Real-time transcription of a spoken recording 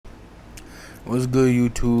What's good,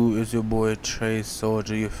 YouTube? It's your boy Trey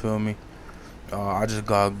Soulja. You feel me? I just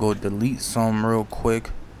gotta go delete some real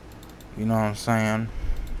quick. You know what I'm saying?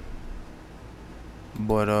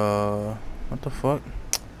 But what the fuck?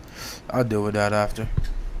 I'll deal with that after.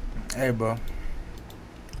 Hey, bro.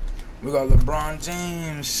 We got LeBron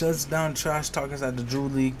James shuts down trash talkers at the Drew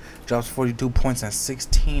League, drops 42 points and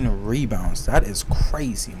 16 rebounds. That is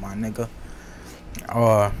crazy, my nigga.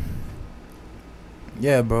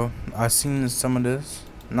 Yeah, bro. I seen some of this.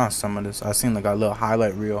 Not some of this. I seen like a little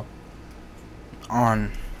highlight reel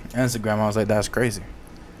on Instagram. I was like, that's crazy.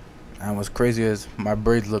 And what's crazy is my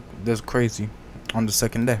braids look this crazy on the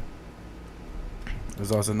second day.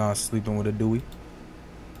 There's also not sleeping with a Dewey.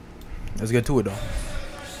 Let's get to it though.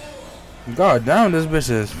 God damn, this bitch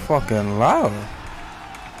is fucking loud.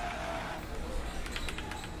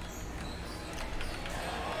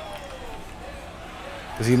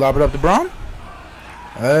 Does he lob it up to Brown?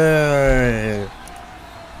 Hey.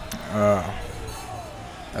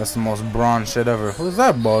 That's the most Braun shit ever. Who's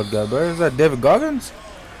that bald guy, bro? Is that David Goggins?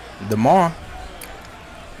 DeMar?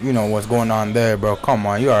 You know what's going on there, bro. Come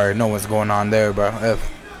on, you already know what's going on there, bro.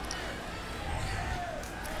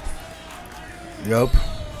 Yup.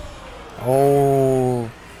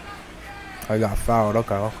 Oh, I got fouled.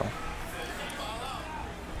 Okay.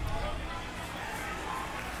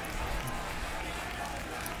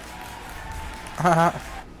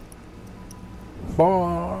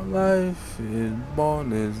 Ball life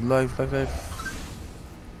is life.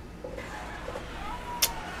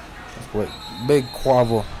 Wait, big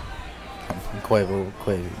Quavo. Quavo,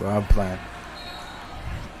 bro. I'm playing.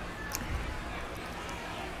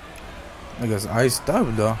 Niggas iced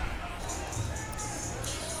up though.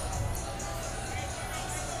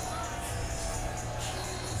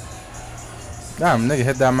 Damn, nigga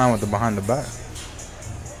hit that man with the behind the back.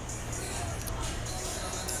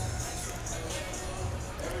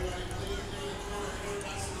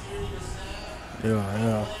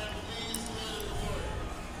 Yeah.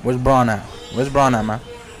 Where's Braun at? Man?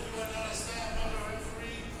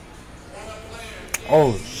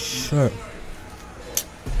 Oh shit.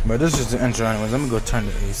 But this is the intro anyways. Let me go turn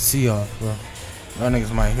the AC off, bro. Y'all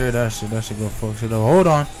niggas might hear that shit. That shit go fuck shit up. Hold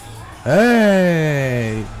on.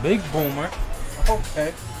 Hey, big boomer.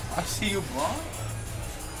 Okay, I see you, Braun.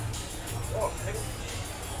 Okay.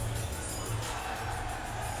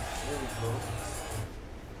 There we go.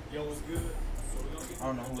 Yo, what's good? I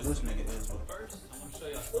don't know who this nigga is, but first, I'm gonna show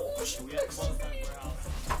y'all. We at the motherfucking warehouse.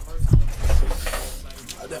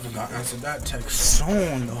 I definitely gotta answer that text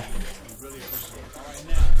soon, though. Really appreciate it. All right,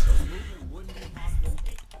 now, so movement wouldn't be possible.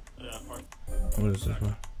 What is this, bro?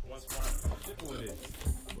 What's what it is?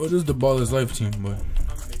 Well, this is the Ballers Life team, but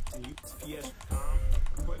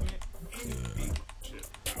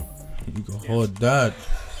you can hold that.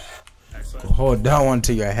 Hold that one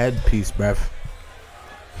to your headpiece, bruv.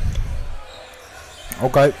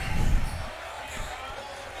 Okay.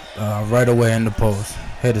 Right away in the post.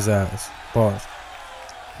 Hit his ass. Pause.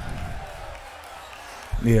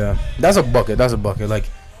 Yeah. That's a bucket. Like,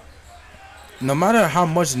 no matter how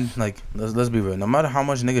much, like, let's be real. No matter how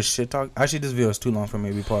much niggas shit talk. Actually, this video is too long for me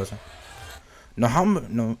to be pausing. No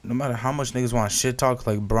matter how much niggas want shit talk,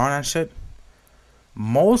 like Braun and shit,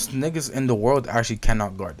 most niggas in the world actually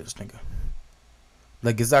cannot guard this nigga.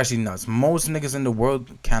 Like, it's actually nuts. Most niggas in the world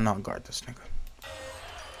cannot guard this nigga.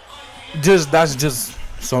 That's just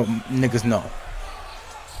so niggas know.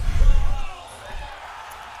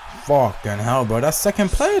 Fucking hell, bro. That's second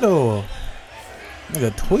play though.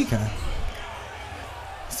 Nigga tweaking.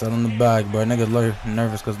 Set on the bag, bro. Nigga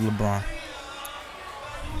nervous because LeBron.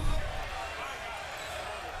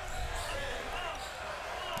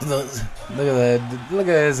 Look at that. Look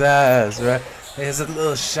at his ass, right? He's a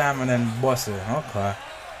little shaman and busted. Okay.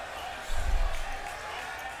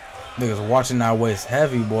 Niggas watching that waist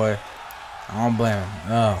heavy, boy. I don't blame him.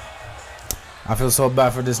 Oh. I feel so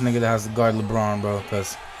bad for this nigga that has to guard LeBron, bro,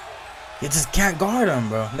 because you just can't guard him,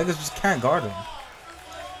 bro. Niggas just can't guard him.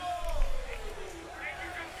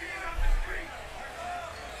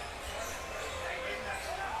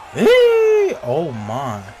 Hey! Oh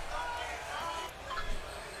my.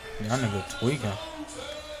 Y'all nigga tweaking.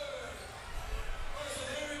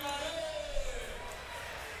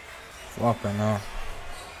 Fucking hell.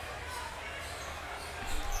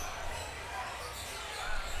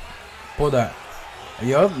 Pull that.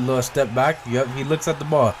 Yup, little step back. Yup, he looks at the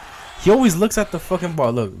ball. He always looks at the fucking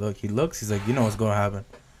ball. Look, he looks. He's like, you know what's gonna happen.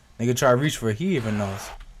 Nigga try to reach for it. He even knows.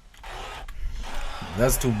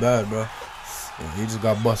 That's too bad, bro. Yeah, he just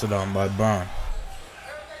got busted on by Braun.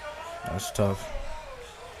 That's tough.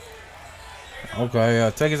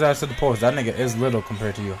 Okay, take his ass to the post. That nigga is little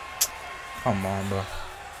compared to you. Come on, bro.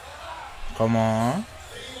 Come on.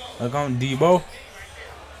 Look on Debo.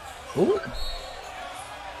 Ooh.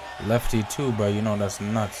 Lefty too, bro. You know that's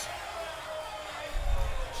nuts.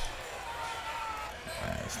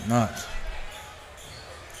 That's nuts.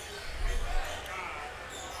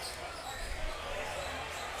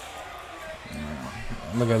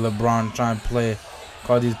 Look at LeBron trying to play,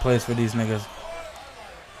 call these plays for these niggas.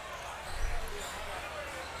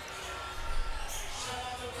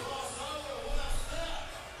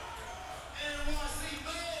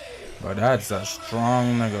 But that's a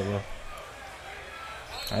strong nigga, bro.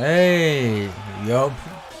 Hey, yup.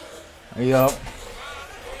 Yup.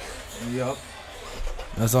 Yup.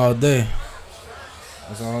 That's all day.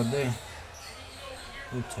 That's all day.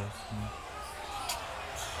 Who tough, man?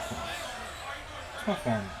 It's my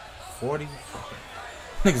phone. 40?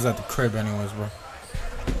 Niggas at the crib anyways, bro.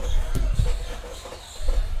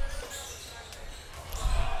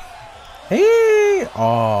 Hey!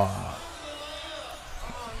 Oh.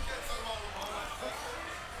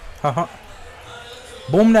 Haha.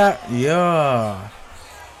 Boom that. Yeah.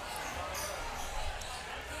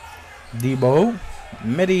 Debo.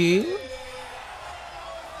 Midi.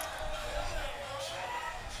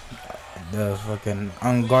 The fucking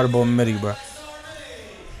unguardable midi, bro.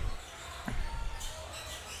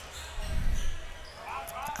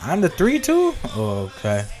 I'm the 3-2? Oh,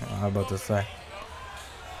 okay. How about to say?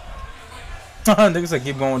 Niggas like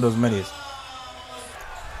keep going with those middies.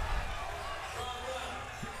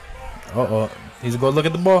 Uh-oh. He's gonna look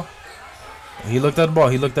at the ball. He looked at the ball.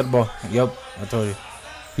 He looked at the ball. Yep, I told you.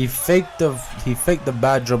 He faked the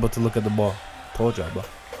bad dribble to look at the ball. Told you, bro.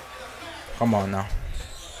 Come on now.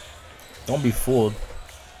 Don't be fooled.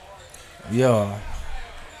 Yeah.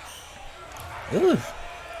 Ugh.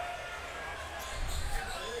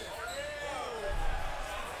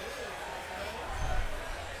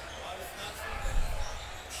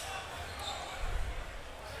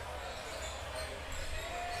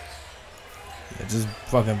 Yeah, just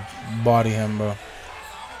fucking body him, bro.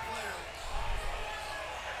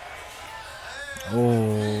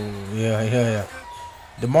 Oh, yeah.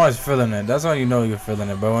 DeMar's feeling it. That's when you know you're feeling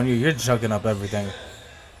it, bro. When you're chucking up everything,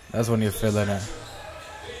 that's when you're feeling it.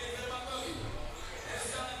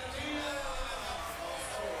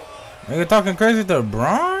 Nigga talking crazy to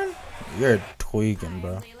LeBron? You're tweaking,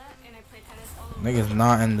 bro. Niggas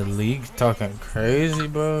not in the league talking crazy,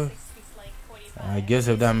 bro. I guess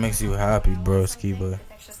if that makes you happy, bro, ski boy.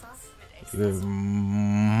 You're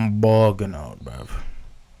bugging out, bro.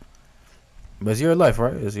 But it's your life,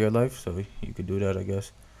 right? It's your life, so you could do that, I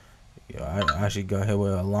guess. Yeah, I actually got hit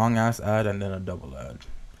with a long ass ad and then a double ad.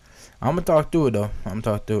 I'm gonna talk through it though. I'm gonna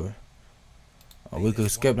talk through it. Oh, we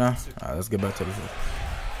could skip now. Alright, let's get back to this.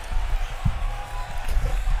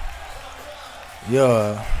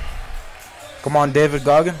 Yeah. Come on, David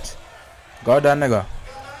Goggins. Guard that nigga.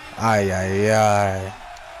 Ay.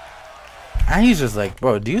 And he's just like,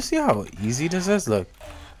 bro, do you see how easy this is? Look.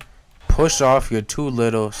 Push off, you're too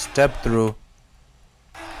little, step through.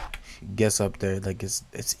 Gets up there. Like it's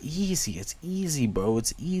easy. It's easy, bro.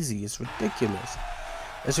 It's easy. It's ridiculous.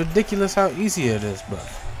 It's ridiculous how easy it is, bro.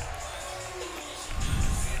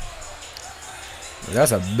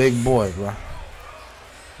 That's a big boy, bro.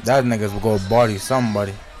 That niggas will go body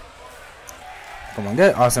somebody. Come on,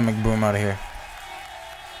 get Austin McBroom out of here.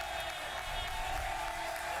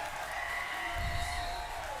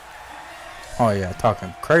 Oh yeah,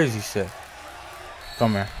 talking crazy shit.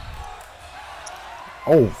 Come here.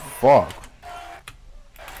 Oh fuck.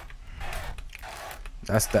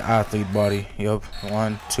 That's the athlete body. Yup.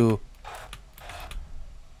 1, 2.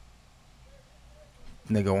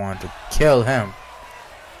 Nigga wanted to kill him.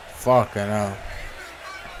 Fucking hell.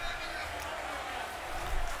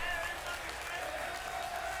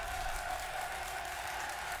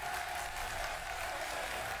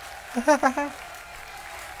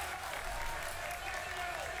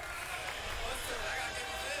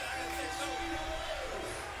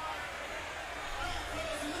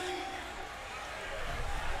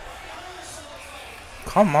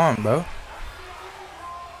 Come on, bro.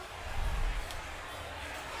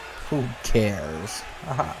 Who cares?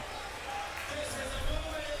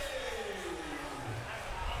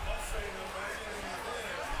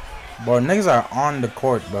 Bro, niggas are on the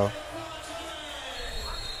court, bro.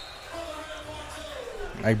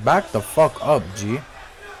 Like, back the fuck up, G.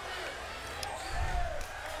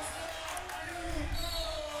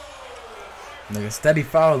 Nigga, steady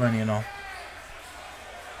fouling, you know.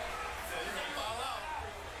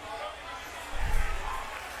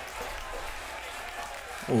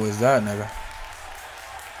 Who is that, nigga?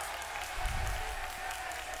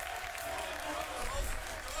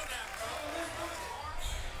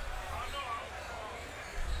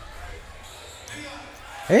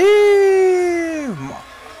 Hey.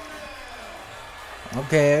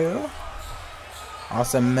 Okay.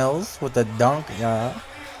 Austin Mills with the dunk. Yeah.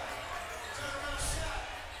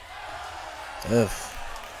 If.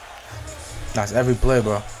 That's every play,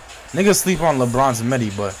 bro. Niggas sleep on LeBron's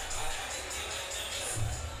midi, but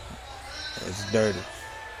it's dirty.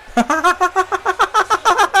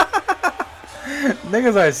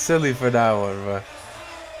 Niggas are silly for that one, bro.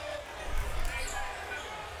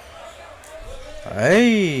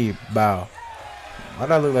 Hey, bow. Why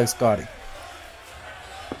that look like Scotty?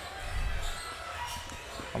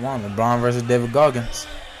 Come on, LeBron versus David Goggins.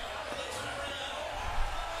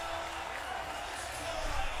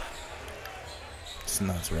 It's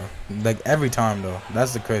nuts, bro. Like every time, though.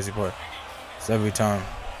 That's the crazy part. It's every time.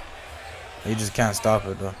 You just can't stop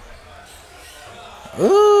it, though.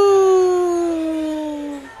 Ooh.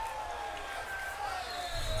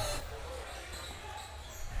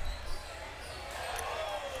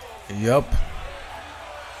 Yup.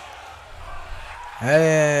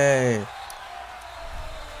 Hey.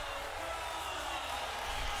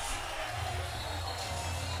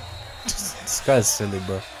 This guy's silly,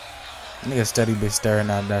 bro. Nigga steady be staring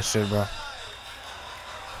at that shit, bro.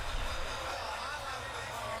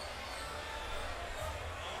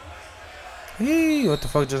 Hey, what the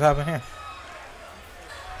fuck just happened here?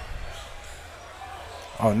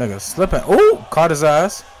 Oh, nigga slipping. Oh, caught his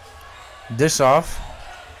ass. Dish off.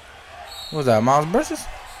 What was that, Miles Bridges?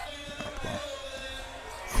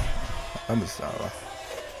 Let me stop.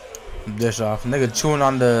 Dish off. Nigga chewing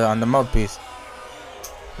on the mouthpiece.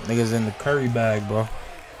 Niggas in the curry bag, bro.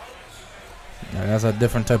 Yeah, that's a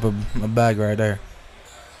different type of bag right there.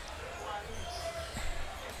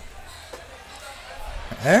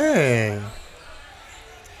 Hey.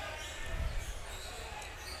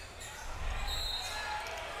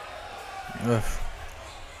 Ugh.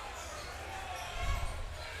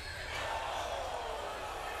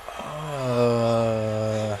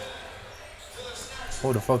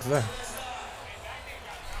 Who the fuck's there?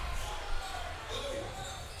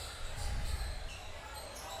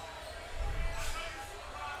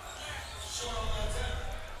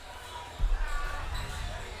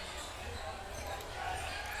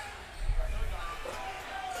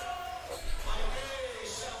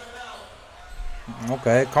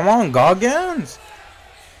 Okay, come on, Goggins.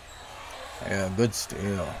 Yeah, good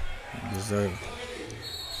steal. Deserved.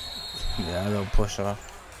 Yeah, a little push off.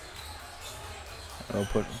 A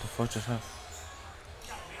little put the fuck just happened.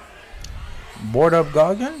 Board up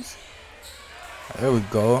Goggins. There we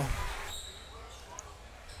go.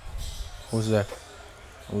 Who's that?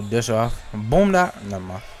 Oh, dish off. Boom that. Never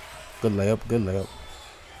mind. Good layup. Good layup.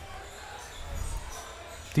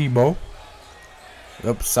 Tebow.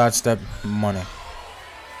 Yep, sidestep money.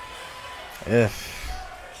 If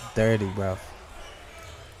dirty, bro.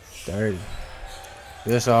 Dirty.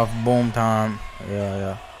 This off, boom time.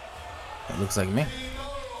 Yeah. It looks like me.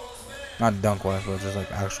 Not dunk wise, but just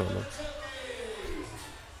like actual looks.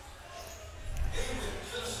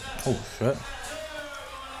 Oh shit.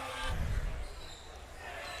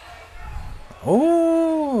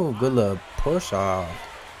 Oh, good little push off.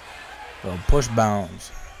 Little push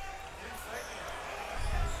bounce.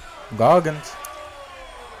 Goggins.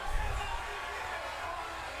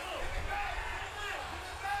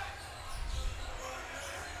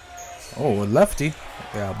 Oh, a lefty.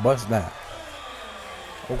 Yeah, bust that.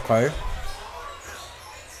 Okay.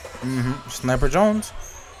 Sniper Jones.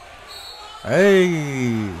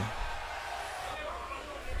 Hey.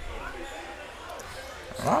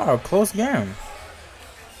 Ah, close game.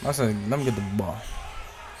 Let me get the ball.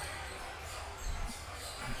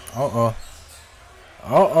 Oh,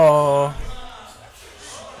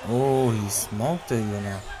 he smoked it, you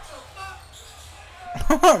know.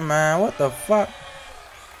 Man, what the fuck?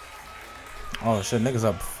 Oh shit, niggas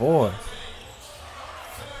up 4.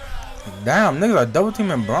 Damn, niggas are double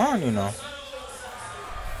teaming Braun, you know.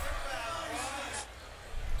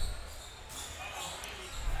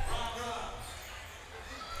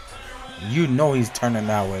 You know he's turning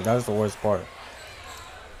that way. That's the worst part.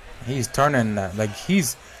 He's turning that. Like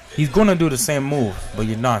he's gonna do the same move, but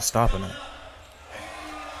you're not stopping it.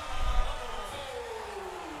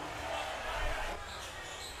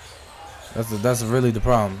 That's really the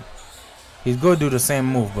problem. He's gonna do the same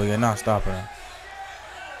move, but you're not stopping it.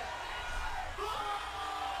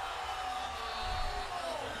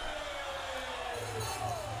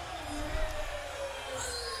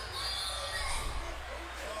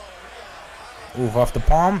 Oof, off the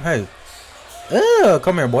palm. Hey.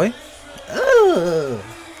 Come here, boy.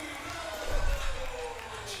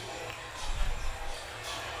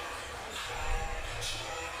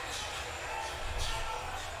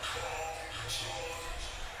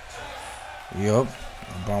 Yup.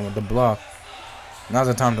 LeBron with the block. Now's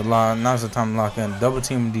the time to lock. Now's the time to lock in. Double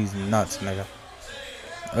team these nuts, nigga.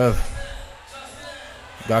 Ugh.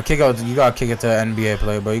 You gotta kick out. You gotta kick it to an NBA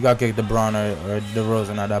player, bro. You gotta kick LeBron or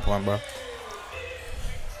DeRozan at that point, bro.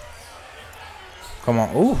 Come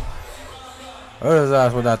on. Ooh. Hurt his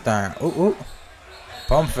ass with that thing. Ooh, ooh.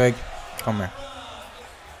 Pump fake. Come here.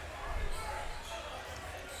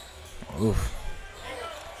 Oof.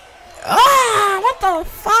 Ah! What the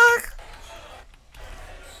fuck?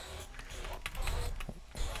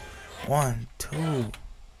 1, 2.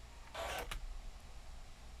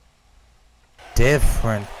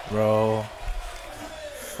 Different, bro.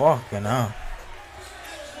 Fucking hell.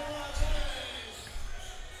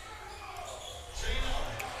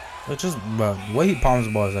 It's just, bro, the way he palms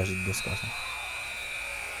the ball is actually disgusting.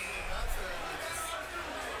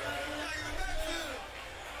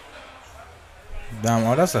 Damn,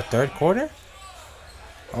 oh, that's the third quarter?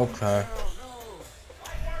 Okay.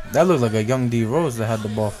 That looks like a young D Rose that had the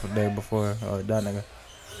ball for the day before. Or that nigga.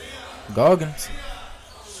 Goggins.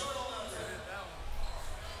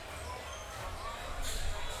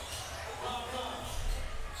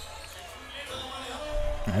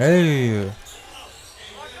 Hey.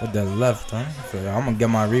 With the left, huh? So I'm gonna get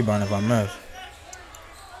my rebound if I miss.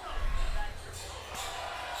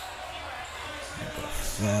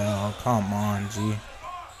 Yeah, come on, G.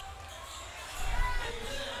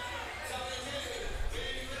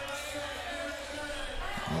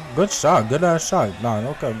 Good shot, good ass shot. No,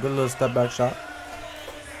 okay, good little step back shot.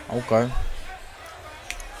 Okay.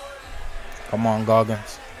 Come on,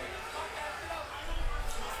 Goggins.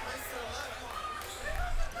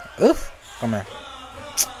 Oof. Come here.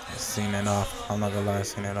 Seen it off. I'm not gonna lie,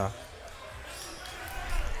 seen it off.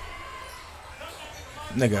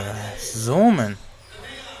 Nigga, zooming.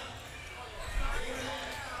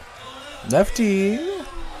 Lefty.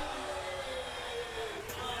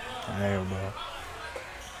 There, bro.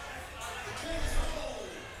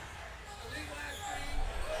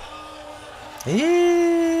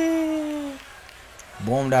 Yeah.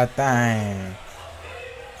 Boom that thing.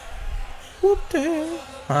 Whoop-de.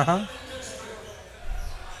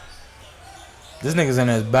 This nigga's in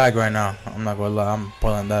his bag right now. I'm not gonna lie. I'm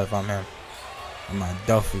pulling that if I'm him. I'm not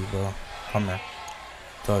Duffy, bro. Come here.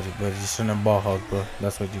 Told you, bro. You shouldn't have ball hog, bro.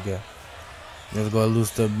 That's what you get. Let's go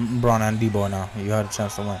lose to Braun and Debo now. You had a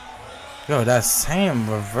chance to win. Yo, that same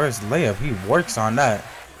reverse layup. He works on that.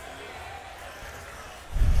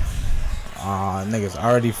 Niggas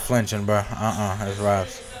already flinching, bro. It's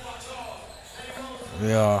raps.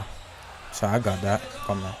 Yeah. So I got that.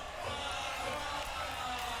 Come on.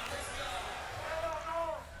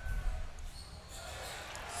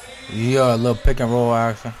 Yeah, a little pick and roll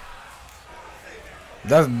action.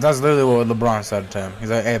 That's literally what LeBron said to him. He's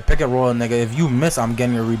like, hey, pick and roll, nigga. If you miss, I'm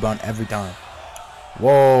getting your rebound every time.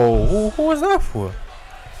 Whoa. Who was that for?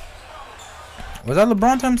 Was that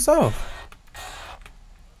LeBron to himself?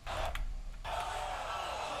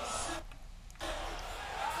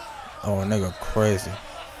 Oh, nigga, crazy.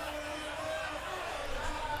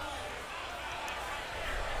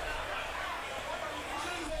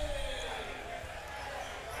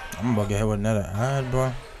 I'm about to get hit with another ad,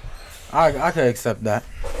 bro. I could accept that.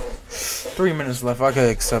 3 minutes left. I could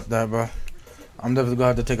accept that, bro. I'm definitely gonna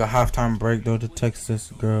have to take a halftime break though to text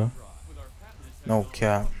this girl. No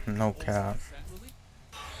cap. No cap.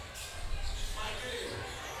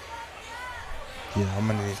 Yeah, I'm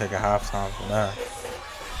gonna need to take a halftime for that.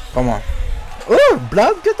 Come on. Ooh,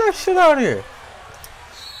 blood, get that shit out of here.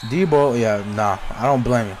 Debo, yeah, nah. I don't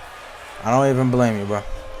blame you. I don't even blame you, bro.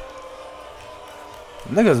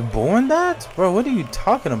 Niggas booing that? Bro, what are you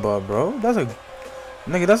talking about, bro? That's a...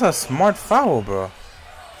 Nigga, that's a smart foul, bro.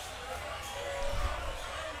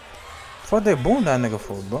 What they booing that nigga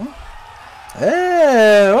for, bro?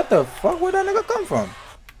 Hey, what the fuck? Where'd that nigga come from?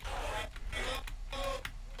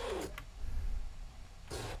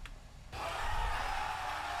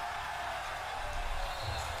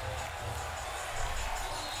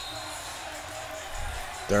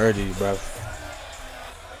 Dirty, bro.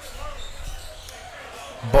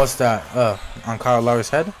 Bust that on Kyle Lowry's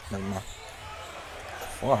head. Never mind.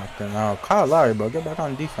 Fucking hell. Kyle Lowry, bro. Get back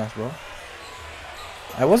on defense, bro.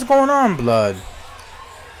 Hey, what's going on, blood?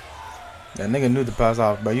 That nigga knew to pass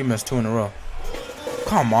off, bro. You missed 2 in a row.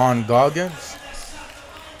 Come on, Goggins.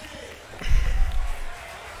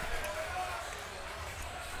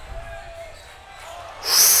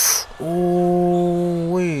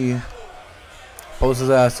 Ooh, wee. Post his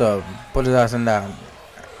ass up. Put his ass in that.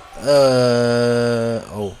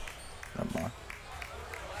 Oh. Never mind.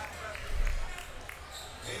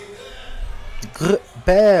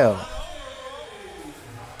 Bell.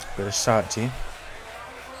 Good a shot, G.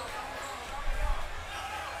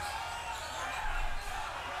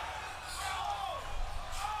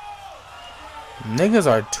 Niggas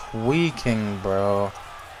are tweaking, bro.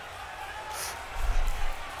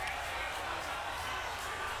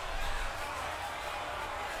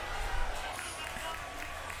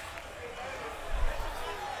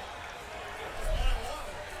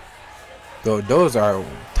 Yo, those are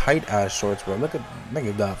tight ass shorts, bro. Look at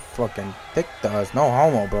nigga got fucking thick thighs. No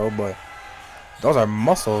homo, bro, but those are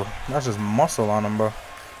muscle. That's just muscle on them, bro.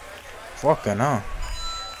 Fucking hell.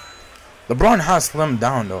 LeBron has slimmed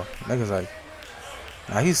down though. Niggas like,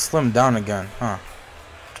 nah, he's slimmed down again, huh?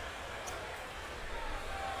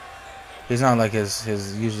 He's not like his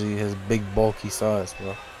usually his big bulky size,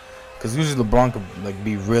 bro. Cause usually LeBron could like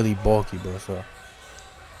be really bulky, bro. So,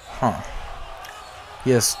 huh?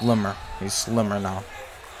 He is slimmer. He's slimmer now.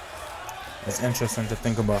 It's interesting to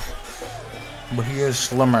think about, but he is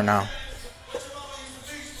slimmer now.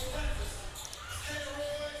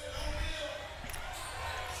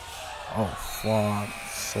 Oh fuck!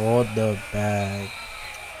 Saw the bag.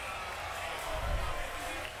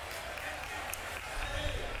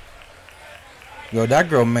 Yo, that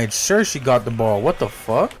girl made sure she got the ball. What the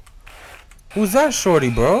fuck? Who's that shorty,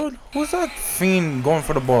 bro? Who's that fiend going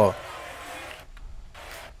for the ball?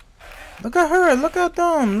 Look at her. Look at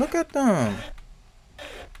them. Look at them.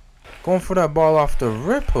 Going for that ball off the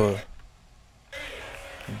ripper.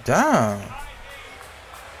 Damn.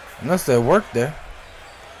 Unless they work there.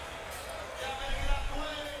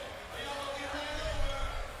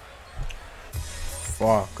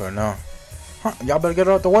 Fuck or no. Huh, y'all better get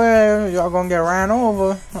out the way. Y'all gonna get ran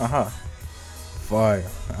over. Fire.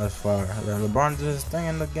 That's fire. LeBron did his thing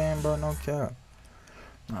in the game, bro. No cap.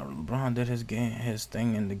 No, LeBron did his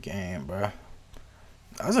thing in the game, bro.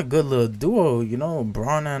 That's a good little duo, you know.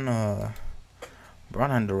 Braun and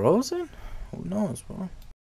DeRozan. Who knows, bro?